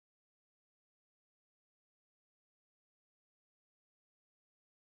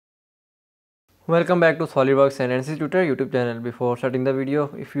Welcome back to Solidworks and NC Tutor YouTube channel. Before starting the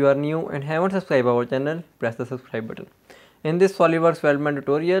video, if you are new and haven't subscribed our channel, press the subscribe button. In this Solidworks Weldment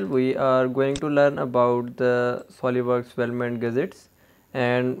tutorial, we are going to learn about the Solidworks Weldment Gussets,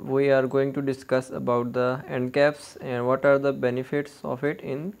 and we are going to discuss about the end caps and what are the benefits of it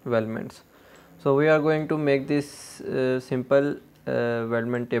in weldments. So we are going to make this simple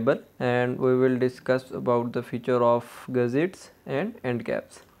weldment table, and we will discuss about the feature of gussets and end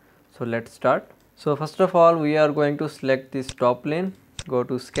caps. So let's start. So first of all, we are going to select this top plane, go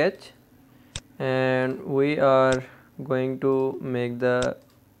to sketch, and we are going to make the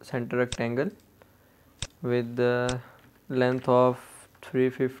center rectangle with the length of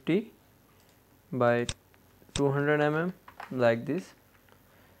 350 by 200 mm like this.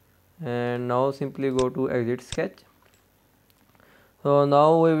 And now simply go to exit sketch. So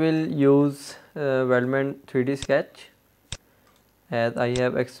now we will use Weldment 3D sketch, as I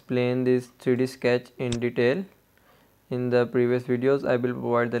have explained this 3D sketch in detail in the previous videos. I will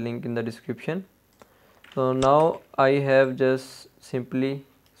provide the link in the description. So now I have just simply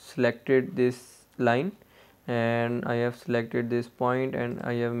selected this line, and I have selected this point, and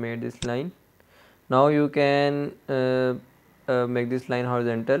I have made this line. Now you can make this line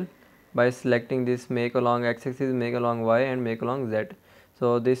horizontal by selecting this make along x-axis, make along y, and make along z.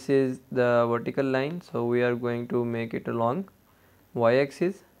 So this is the vertical line, so we are going to make it along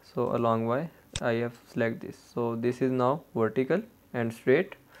y-axis. So along y I have select this, so this is now vertical and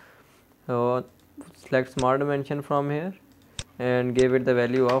straight. So select smart dimension from here and give it the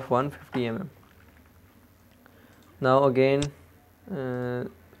value of 150 mm. Now again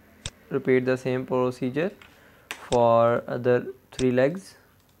repeat the same procedure for other 3 legs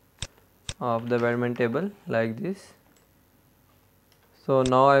of the weldment table like this. So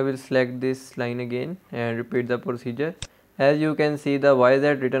now I will select this line again and repeat the procedure. As you can see the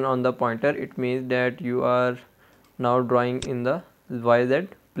YZ written on the pointer, it means that you are now drawing in the YZ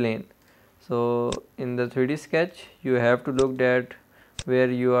plane. So in the 3D sketch you have to look at where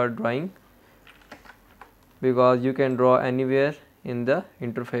you are drawing, because you can draw anywhere in the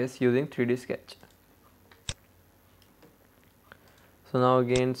interface using 3D sketch. So now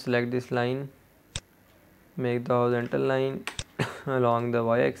again select this line, make the horizontal line along the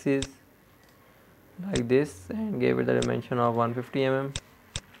y-axis like this, and give it the dimension of 150 mm.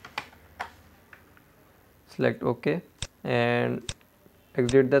 Select OK and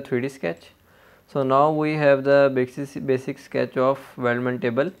exit the 3D sketch. So now we have the basic sketch of weldment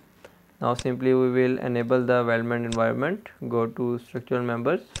table. Now simply we will enable the weldment environment, go to structural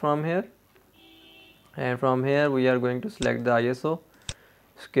members from here, and from here we are going to select the ISO,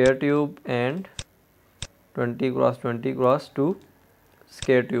 square tube, and 20 cross 20 cross 2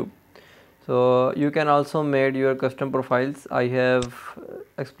 square tube. So you can also make your custom profiles. I have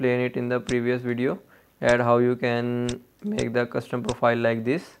explained it in the previous video at how you can make the custom profile like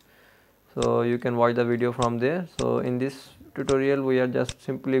this, so you can watch the video from there. So in this tutorial we are just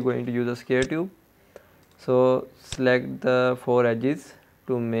simply going to use a square tube. So select the 4 edges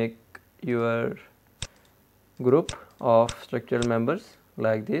to make your group of structural members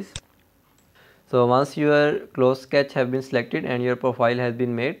like this. So once your close sketch have been selected and your profile has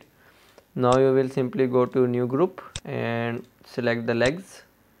been made, now you will simply go to new group and select the legs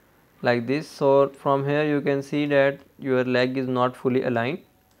like this. So from here you can see that your leg is not fully aligned,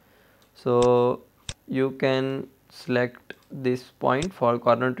 so you can select this point for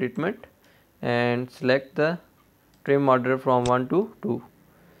corner treatment and select the trim order from 1 to 2.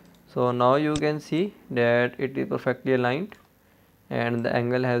 So now you can see that it is perfectly aligned and the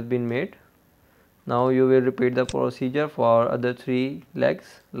angle has been made. Now you will repeat the procedure for other 3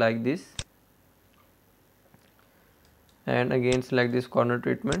 legs like this, and again select this corner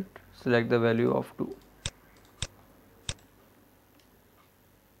treatment, select the value of 2.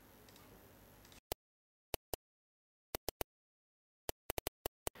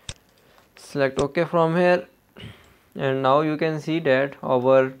 Select OK from here, and now you can see that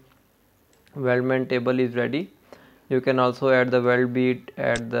our weldment table is ready. You can also add the weld bead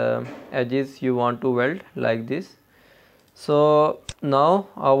at the edges you want to weld like this. So now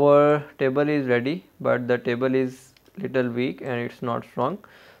our table is ready, but the table is little weak and it's not strong.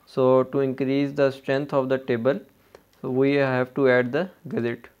 So to increase the strength of the table, so we have to add the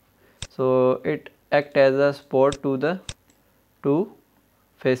gusset. So it acts as a support to the 2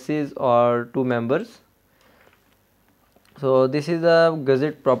 faces or 2 members. So this is a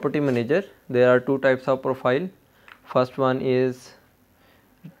gusset property manager. There are 2 types of profile. First one is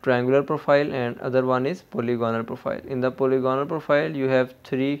triangular profile and other one is polygonal profile. In the polygonal profile you have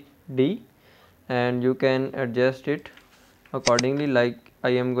 3D and you can adjust it accordingly, like I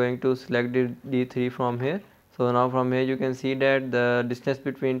am going to select the D3 from here. So now from here you can see that the distance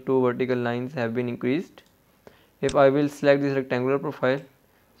between two vertical lines have been increased. If I will select this rectangular profile,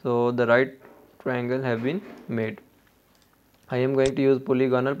 so the right triangle have been made. I am going to use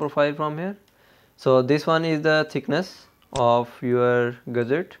polygonal profile from here. So this one is the thickness of your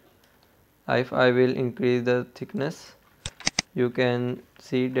gusset. If I will increase the thickness, you can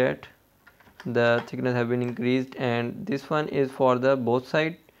see that the thickness have been increased, and this one is for the both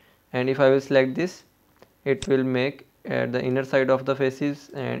side. And if I will select this, it will make at the inner side of the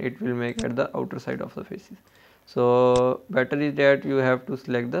faces and it will make at the outer side of the faces. So better is that you have to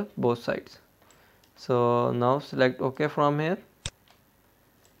select the both sides. So now select OK from here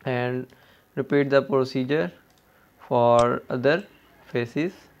and repeat the procedure for other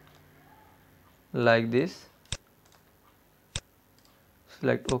faces like this.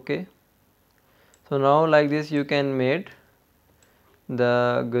 Select OK. So now like this you can made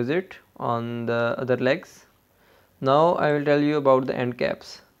the gusset on the other legs. Now I will tell you about the end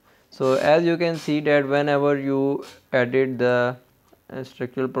caps. So as you can see that whenever you edit the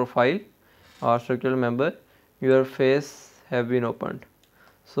structural profile or structural member, your face have been opened.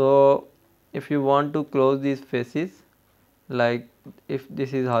 So if you want to close these faces, like if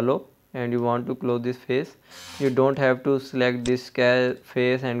this is hollow and you want to close this face, you don't have to select this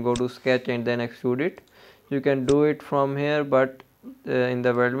face and go to sketch and then extrude it. You can do it from here, but in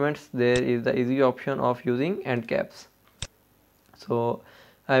the weldments there is the easy option of using end caps. So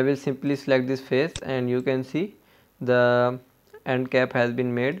I will simply select this face and you can see the end cap has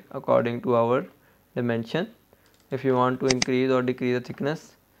been made according to our dimension. If you want to increase or decrease the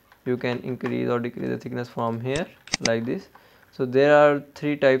thickness, you can increase or decrease the thickness from here like this. So there are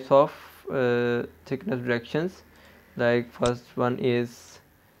three types of thickness directions, like first one is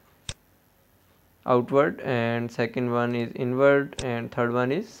outward and second one is inward and third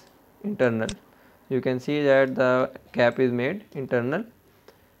one is internal. You can see that the cap is made internal.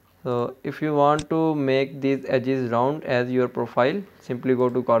 So if you want to make these edges round as your profile, simply go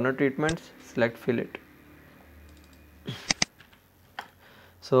to corner treatments, select fillet.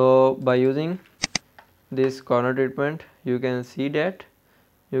 So by using this corner treatment, you can see that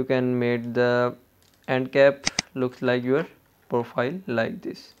you can make the end cap looks like your profile like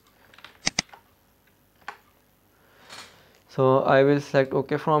this. So I will select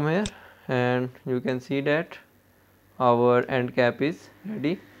OK from here and you can see that our end cap is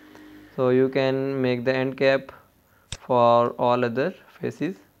ready. So you can make the end cap for all other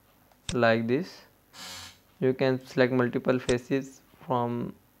faces like this. You can select multiple faces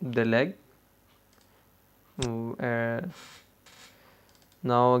from the leg.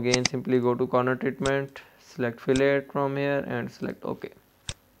 Now again simply go to corner treatment, select fillet from here and select OK.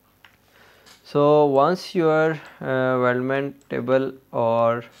 So once your weldment table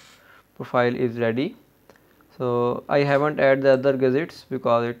or profile is ready, so I haven't added the other gussets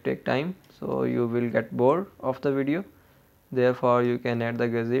because it take time, so you will get bored of the video. Therefore you can add the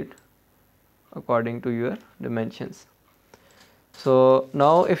gusset according to your dimensions. So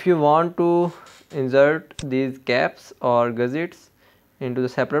now if you want to insert these caps or gussets into the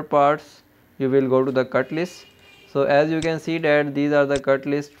separate parts, you will go to the cut list. So as you can see that these are the cut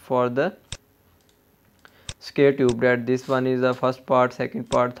list for the square tube, that this one is the first part, second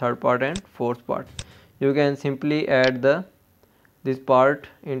part, third part and fourth part. You can simply add this part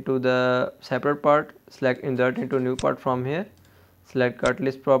into the separate part, select insert into new part from here, select cut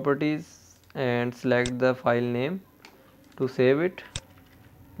list properties and select the file name to save it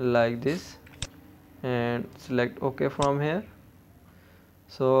like this and select OK from here.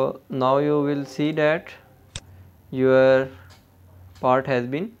 So now you will see that your part has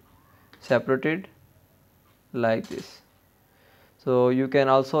been separated like this. So you can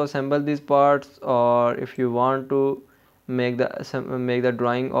also assemble these parts, or if you want to make the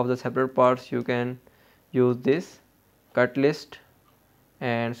drawing of the separate parts, you can use this cut list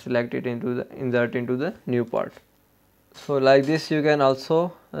and select it into the insert into the new part. So like this you can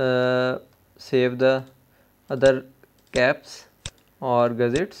also save the other caps or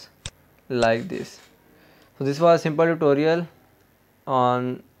gussets like this. So this was a simple tutorial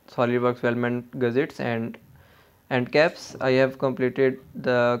on Solidworks Weldment gussets and end caps. I have completed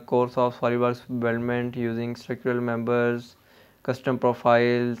the course of Solidworks Weldment using structural members, custom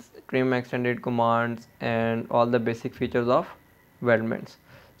profiles, trim extended commands and all the basic features of weldments.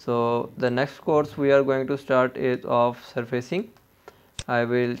 So the next course we are going to start is of surfacing. I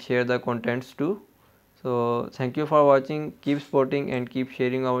will share the contents too. So thank you for watching, keep supporting and keep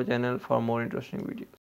sharing our channel for more interesting videos.